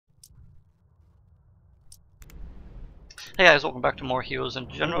Hey guys, welcome back to more Heroes in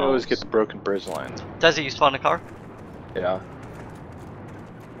I General. always get the broken bridge line. Desi, you spawned a car? Yeah.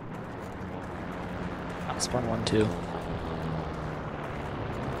 I'll spawn one too.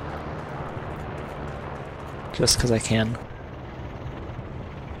 Just because I can.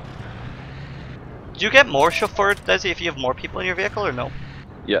 Do you get more chauffeur, Desi, if you have more people in your vehicle or no?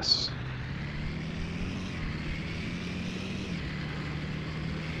 Yes.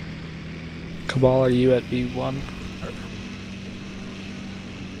 Cabal, are you at B1?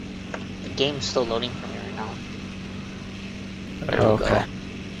 The game's still loading for me right now. Oh, okay.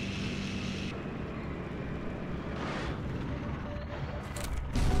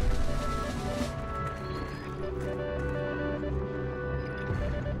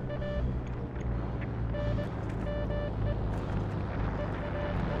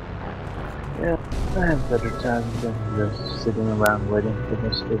 Yeah, I have better times than just sitting around waiting for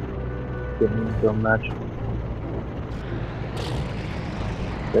this to get me so much.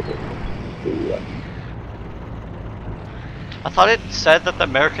 I thought it said that the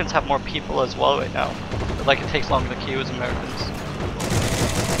Americans have more people as well right now. But, like, it takes longer to queue as Americans.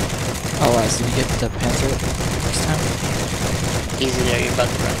 Oh, wow, so did you get the Panther this time? Easy there, you're about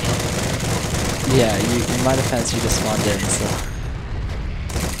to run me over. Yeah, in my defense, you just spawned in, so.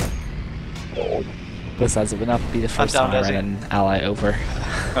 Besides, it would not be the first time I ran an ally over.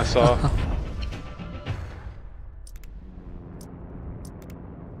 I saw.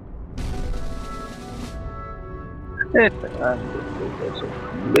 I'm just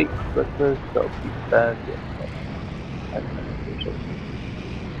late breakfast, I'll be back.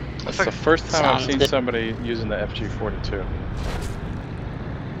 That's the first time I've seen good. somebody using the FG42.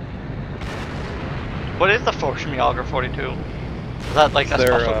 What is the Fortune Yager 42? Is that like a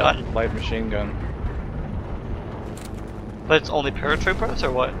special gun? Light machine gun. But it's only paratroopers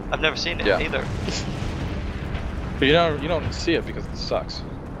or what? I've never seen it either. But you don't see it because it sucks.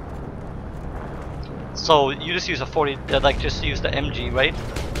 So you just use a 40, like just use the MG, right?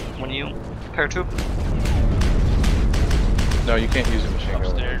 When you paratroop? No, you can't use a machine gun.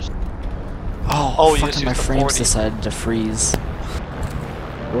 Upstairs. Oh, you just fucking my used the frames 40. decided to freeze.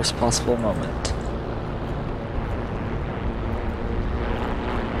 Worst possible moment.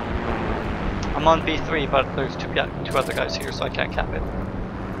 I'm on B3, but there's two other guys here, so I can't cap it.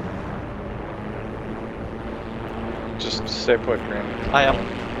 Just stay put, Green. I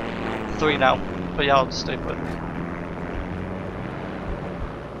am 3 now, but yeah, I'll just stay put.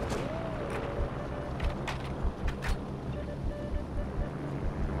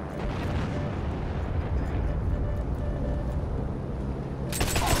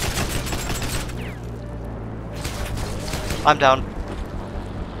 I'm down.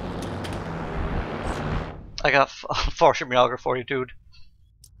 I got Fortune Yager 42.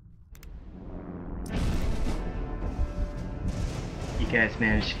 You guys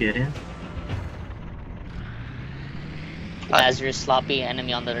managed to get in? As your sloppy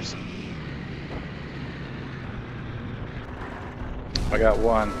enemy on the other side. I got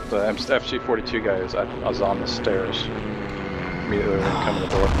one. The FG42 guy I was on the stairs immediately when he come in the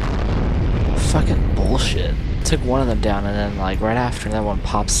door. Fucking bullshit. Took one of them down and then like right after that one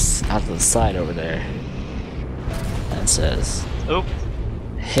pops out of the side over there. And says, Oop.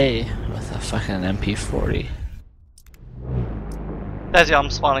 hey, with a fucking MP40. Desi,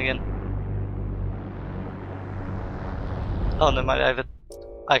 I'm spawning in. Oh, no,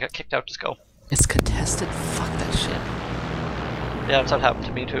 I got kicked out, just go. It's contested? Fuck that shit. Yeah, that's what happened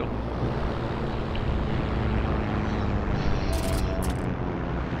to me too.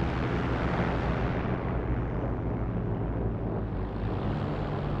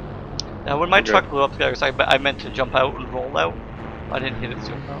 Now when my truck blew up there, I meant to jump out and roll out. I didn't hit it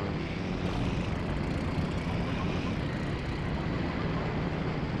soon enough.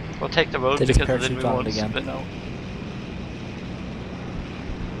 We'll take the road They just because then we parachute won't again. spin out.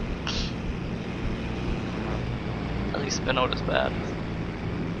 At least spin out is bad.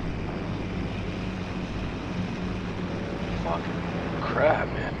 Fucking crap,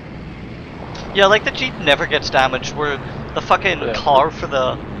 man. Yeah, like the Jeep never gets damaged, where the fucking car for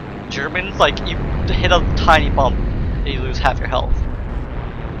the Germans, like you hit a tiny bump and you lose half your health.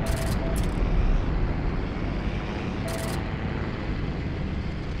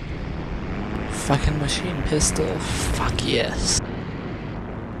 Fucking machine pistol. Fuck yes.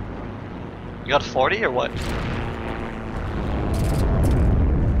 You got 40 or what?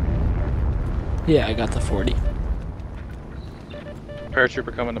 Yeah, I got the 40.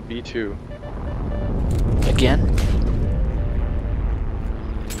 Paratrooper coming to B2. Again?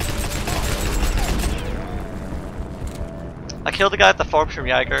 I killed the guy at the Fortune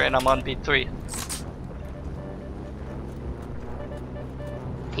Yager and I'm on B3.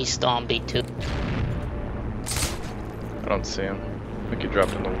 He's still on B2. I don't see him. I think he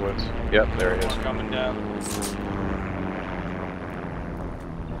dropped in the woods. Yep, there he is. Coming down.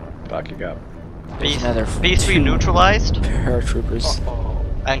 Doc, you got him. There's another B3 two neutralized paratroopers.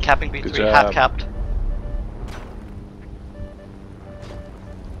 and capping Good B3 job. half capped.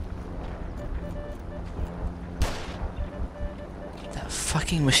 That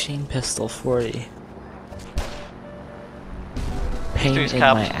fucking machine pistol 40. Pain B3's in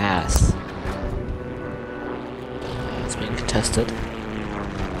capped. my ass. It's being contested.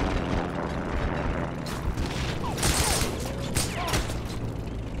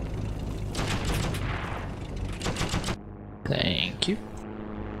 Thank you.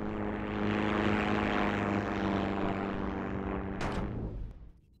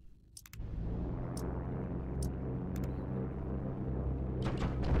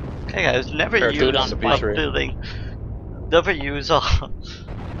 Okay guys, never Fair use dude a on the B3. building. Never use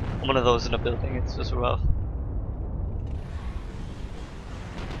one of those in a building, it's just rough.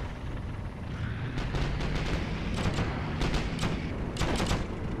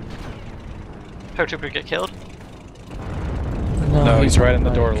 Paratrooper get killed? No, he's right in the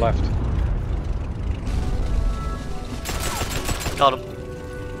door left. Got him.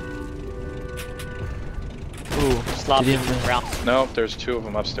 Ooh, Sloppy did he have around. No, there's two of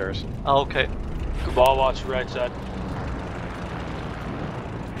them upstairs. Oh, okay. Cabal, watch the right side.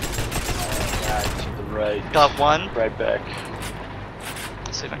 Right to the right. Got one. Right back.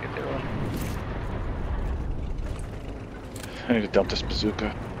 Let's see if I can get one. I need to dump this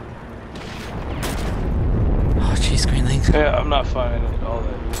bazooka. Oh jeez, GreenLing. Yeah, I'm not finding it all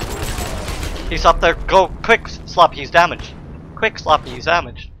that. He's up there. Go quick, Sloppy. He's damaged. Quick, Sloppy. He's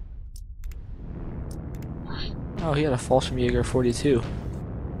damaged. Oh, he had a Fallschirmjäger 42.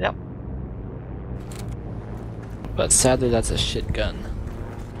 Yep. But sadly, that's a shit gun.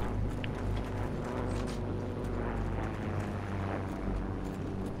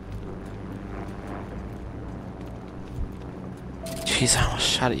 Jeez, I almost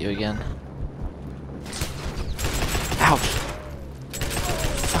shot at you again. Ouch!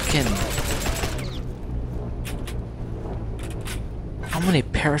 Fucking... How many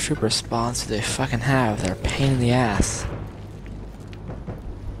paratrooper spawns do they fucking have? They're a pain in the ass.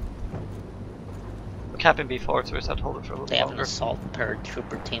 Captain B4, so we just have to hold it for a little They have an longer. assault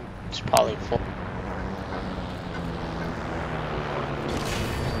paratrooper team. It's probably full.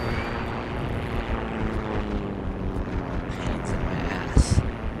 Pains in my ass.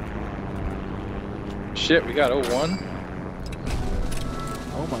 Shit, we got 01,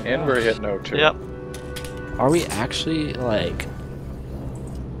 Oh my god. and we're hitting 02. Yep. Are we actually, like...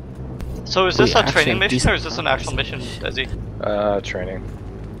 So is this We a actually training have mission decent or is this an actual mission, numbers. Desi? Training.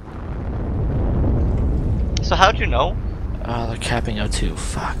 So how'd you know? Oh, they're capping 02.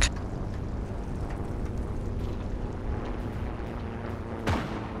 Fuck.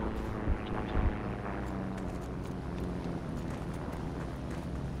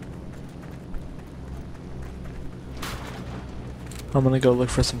 I'm gonna go look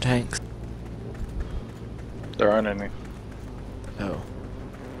for some tanks. There aren't any. Oh.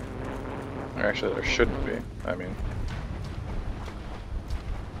 Or actually, there shouldn't be. I mean,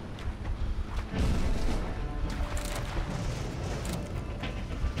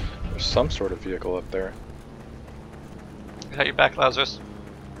 there's some sort of vehicle up there. Got your back, Lazarus.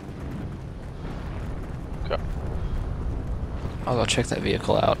 Okay. I'll go check that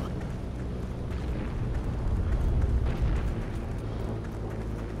vehicle out.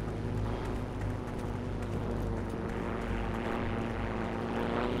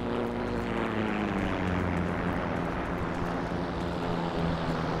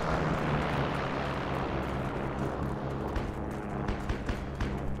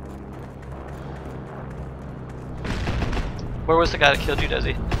 Where was the guy that killed you,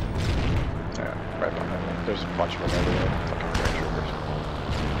 Desi? Yeah, right behind me. There's a bunch of them everywhere. Fucking paratroopers.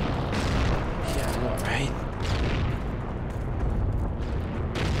 Yeah, I know, right?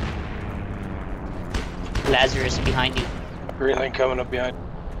 Lazarus behind you. GreenLing coming up behind.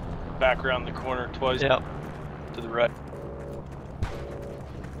 Back around the corner twice. Yeah. To the right.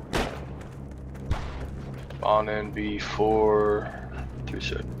 On in B4. 3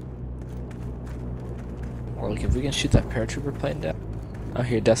 seconds. Or like if we can shoot that paratrooper plane down. Oh,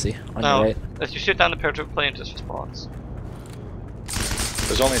 here, Desi, on No, your right. if you shoot down the paratrooper plane, it just respawns.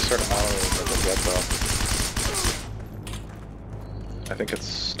 There's only a certain amount of them that they'll get though. I think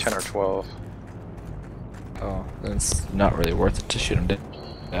it's 10 or 12. Oh, then it's not really worth it to shoot him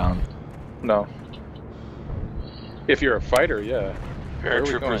down. No. If you're a fighter, yeah. Where are we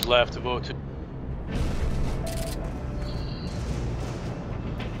Paratroopers going? left of O2.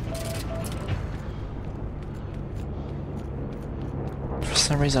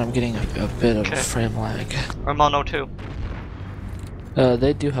 reason I'm getting a bit of a frame lag. I'm on O2.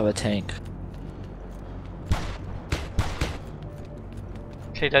 They do have a tank.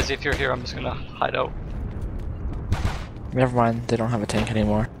 Okay, Desi, if you're here, I'm just gonna hide out. Never mind, they don't have a tank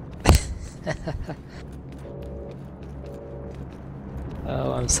anymore.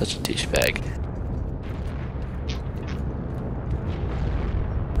 Oh, I'm such a douchebag.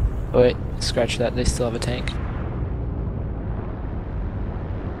 Oh, wait, scratch that, they still have a tank.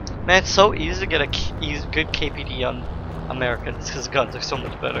 Man, it's so easy to get a good KPD on Americans because guns are so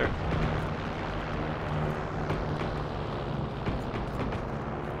much better.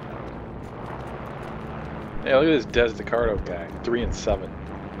 Yeah, look at this Des Decardo guy. 3 and 7.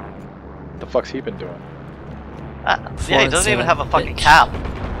 What the fuck's he been doing? Yeah, he doesn't even have a fucking cap.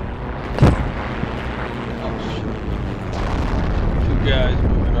 Oh shit. 2 guys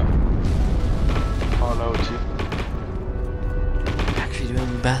moving up. On O2. Actually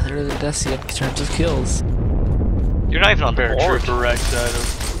doing better than Desi in terms of kills. You're not even on the board. Paratrooper right side of.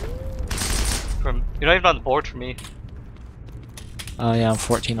 You're not even on the board for me. Oh yeah, I'm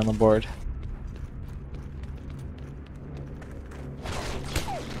 14 on the board.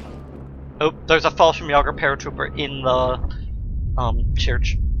 Oh, there's a false from Yager paratrooper in the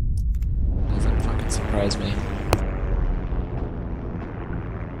church. Doesn't fucking surprise me.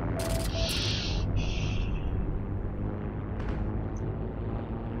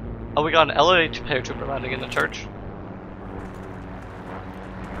 Oh, we got an LH paratrooper landing in the church.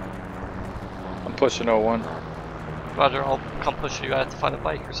 I'm pushing 01. Roger, I'll come push you. I have to find a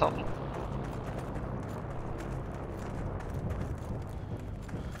bike or something.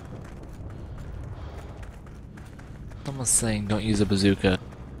 Someone's saying don't use a bazooka.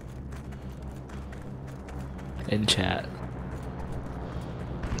 In chat.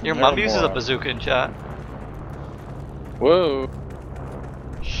 Your mom uses a bazooka in chat. Whoa.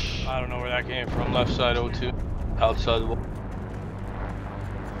 I don't know where that came from. Left side O2. Outside the wall.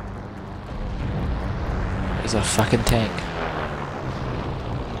 There's a fucking tank.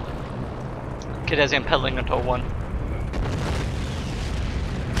 Kid has him pedaling into 01.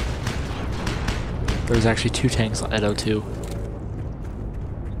 There's actually 2 tanks at O2.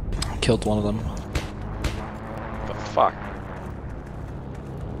 Killed one of them. The fuck?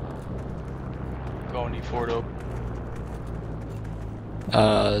 Going E4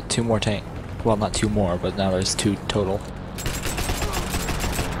 to. 2 more tank. Well, not 2 more, but now there's 2 total.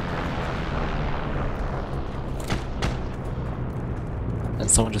 And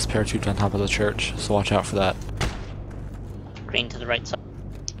someone just parachuted on top of the church, so watch out for that. Green to the right side.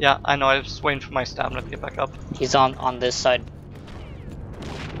 Yeah, I know. I was just waiting for my stamina to get back up. He's on this side.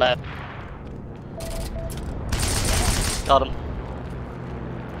 Left. Got him.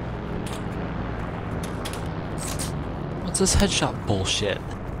 What's this headshot bullshit?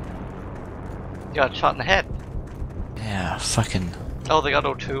 You got shot in the head. Yeah, fucking Oh, they got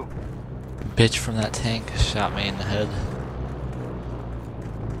O2. bitch from that tank shot me in the head.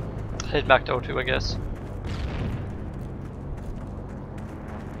 Head back to O2, I guess.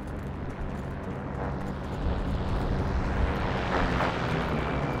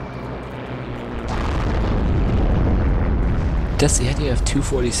 Desi, how do you have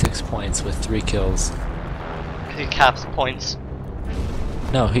 246 points with 3 kills? He caps points.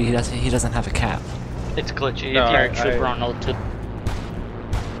 No, he doesn't have a cap. It's glitchy. No, If you're Paratrooper on O2.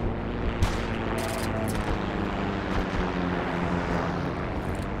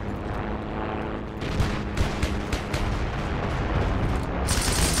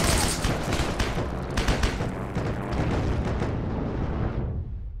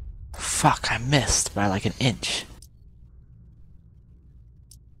 Fuck, I missed by like an inch.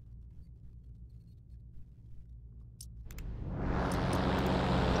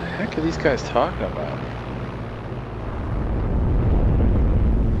 What the heck are these guys talking about?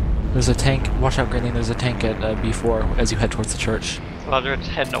 There's a tank. Watch out, GreenLing. There's a tank at B4 as you head towards the church. Roger, it's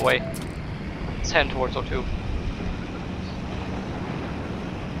heading away. It's heading towards O2.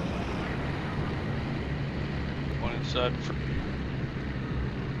 One inside.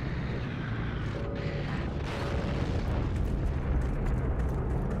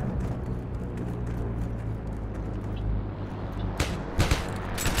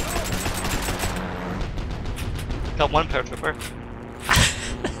 Got one paratrooper.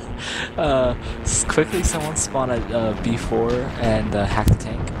 Quickly someone spawn at B4 and hack the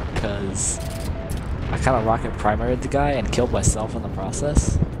tank, because I kind of rocket primaried the guy and killed myself in the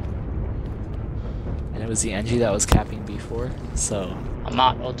process. And it was the NG that was capping B4, so... I'm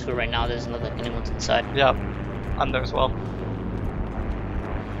not O2 right now, there's anyone's inside. Yeah, I'm there as well.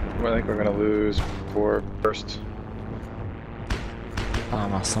 I think we're gonna lose 4 first.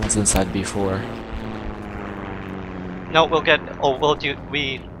 Oh, someone's inside B4. No, we'll get. Oh, we'll do.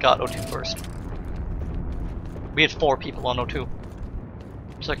 We got O2 first. We had 4 people on O2.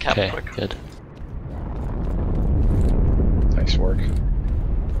 So cap Okay, quick. good. Nice work.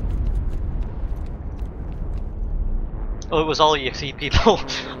 Oh, it was all EXE people.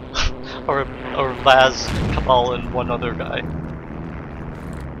 or Laz, Cabal, and one other guy.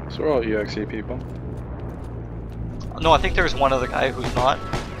 So we're all EXE people. No, I think there's one other guy who's not.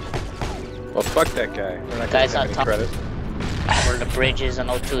 Well, fuck that guy. We're not Guys gonna on give top. any credit. Where the bridge is on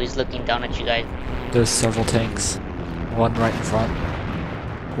O2, he's looking down at you guys. There's several tanks. One right in front.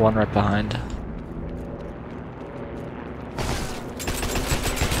 One right behind.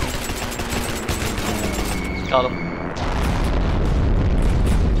 Got him.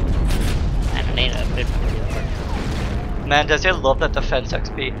 And I need a bit more. Man, does he love that defense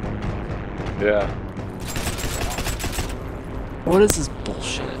XP? Yeah. What is this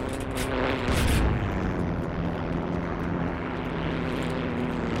bullshit?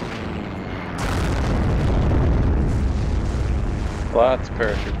 Lots of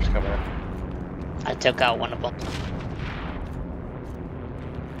paratroopers coming in. I took out one of them.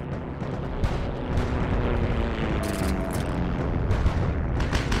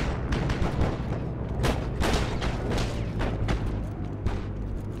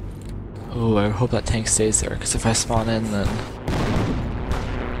 Oh, I hope that tank stays there, because if I spawn in, then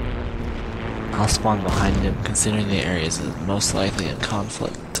I'll spawn behind him, considering the areas is most likely in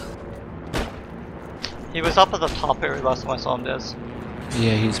conflict. He was up at the top area last time I saw him, Des.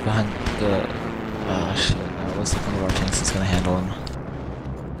 Yeah, he's behind the... Oh shit, no, it looks like one of our tanks is gonna handle him.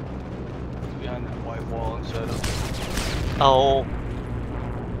 Behind that white wall inside of. Oh.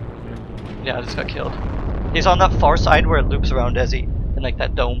 Yeah, I just got killed. He's on that far side where it loops around Desi, in like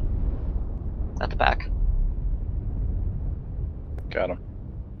that dome. At the back. Got him.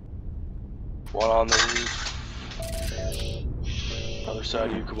 One on the roof. Other side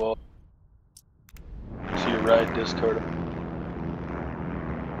of you, Cabal. To your right, Discord.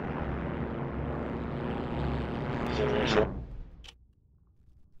 He's in your ship.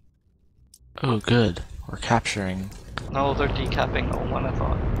 Oh good, we're capturing. No, they're decapping O1, I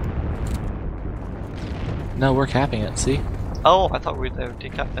thought. No, we're capping it, see? Oh, I thought they were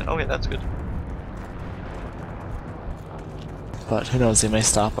decapping. Okay, that's good. But who knows, they may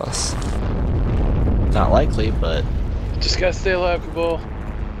stop us. Not likely, but... Just gotta stay alive, Cabal.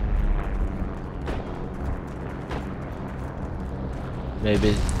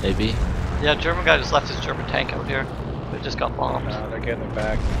 Maybe, maybe. Yeah, German guy just left his German tank out here. It just got bombed. They're getting it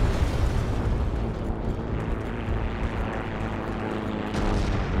back.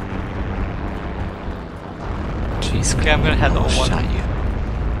 Jeez, Okay, I'm gonna head to O1. shot you.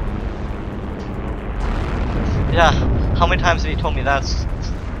 Yeah, how many times have you told me that's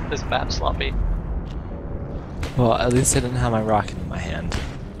this map sloppy? Well, at least I didn't have my rocket in my hand.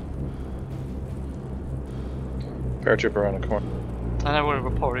 Paratrooper around the corner. And I would have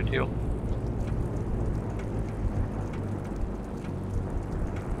reported you.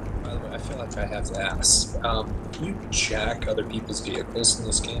 By the way, I feel like I have to ask. Can you jack other people's vehicles in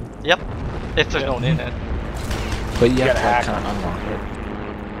this game? Yep, if there's no one in it. But you have gotta to like, hack kind of unlock it.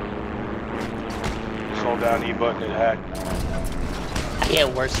 Just hold down E button and hack. I get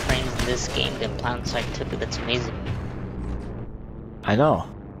worse frames in this game than Planet Side 2, that's amazing. I know.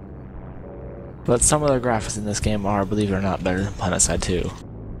 But some of the graphics in this game are, believe it or not, better than Planet Side 2.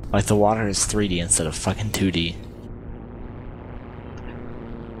 Like the water is 3D instead of fucking 2D.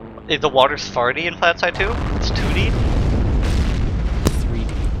 If the water's farty in Planet Side 2, it's 2D?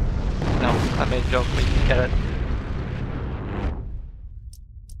 3D. No, I made a joke, but you can get it.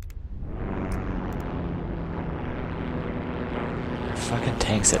 Fucking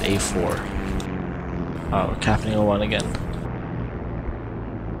tanks at A4. Oh, we're capping O1 again.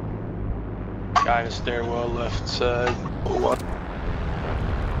 Guy in the stairwell, left side. What?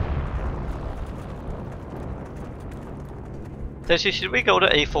 Desi, should we go to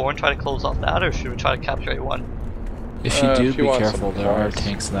A4 and try to close off that, or should we try to capture A1? If you do, if you be want careful, some there are points.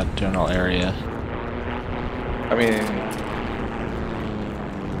 tanks in that general area. I mean,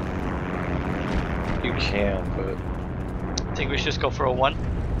 you can, but I think we should just go for A1.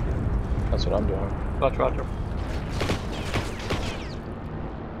 that's what I'm doing. Roger.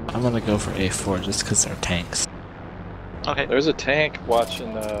 I'm gonna go for A4 just because they're tanks. Okay. There's a tank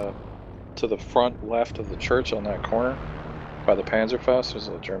watching to the front left of the church on that corner by the Panzerfaust. There's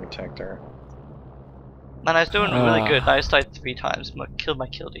a German tank there. Man, I was doing really good. I just died 3 times. Killed my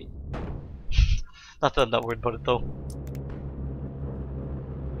kill D. Not that I'm not worried about it though.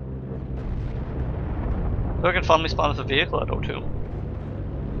 Who can finally spawn with a vehicle at O2?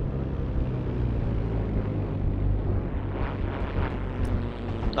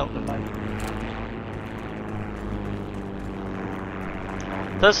 No, never mind.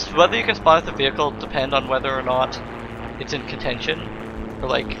 Does whether you can spawn at the vehicle depend on whether or not it's in contention? Or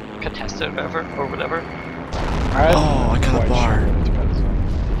like contested or whatever? Oh, I got a bar.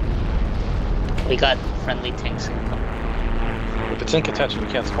 We got friendly tanks incoming. If it's in contention, you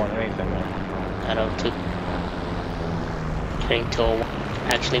can't spawn anything there. At 02. Heading to 01.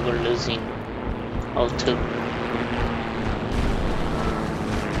 Actually, we're losing 02.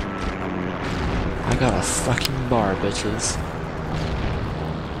 I got a fucking bar, bitches.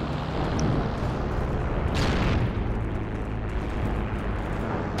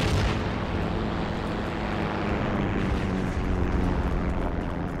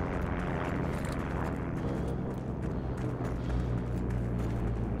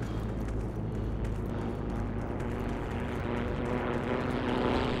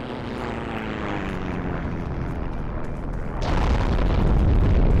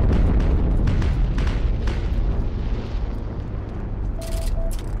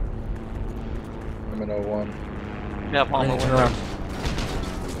 I'm in 01. Yeah, I'm on the Turn way. around.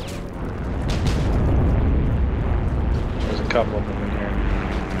 There's a couple of them in here.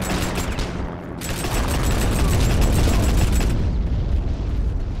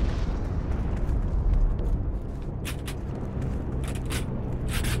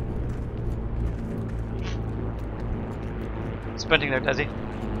 Sprinting there, Desi.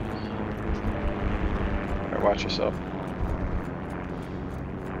 Alright, watch yourself.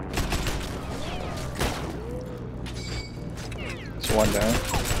 It's one down.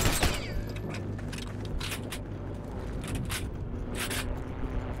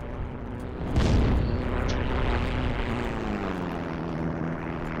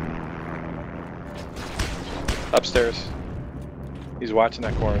 Upstairs. He's watching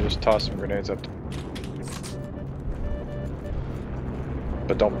that corner, just toss some grenades up.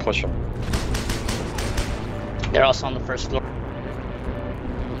 But don't push him. They're also on the first floor.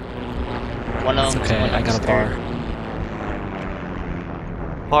 One of It's them. okay, I got a bar.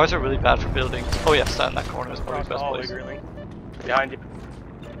 Bars are really bad for buildings. Oh yeah, stand in that corner is probably Across the the best hallway, place. GreenLing. Behind you.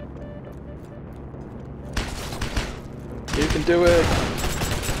 You can do it!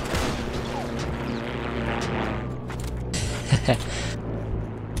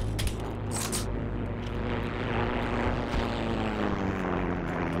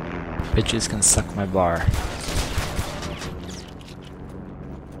 Bitches can suck my bar.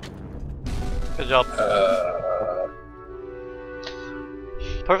 Good job.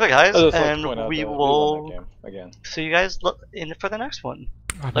 Perfect, guys, I just like to and point out we that won that will game again. see you guys in for the next one.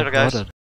 I'm Later, guys. blooded.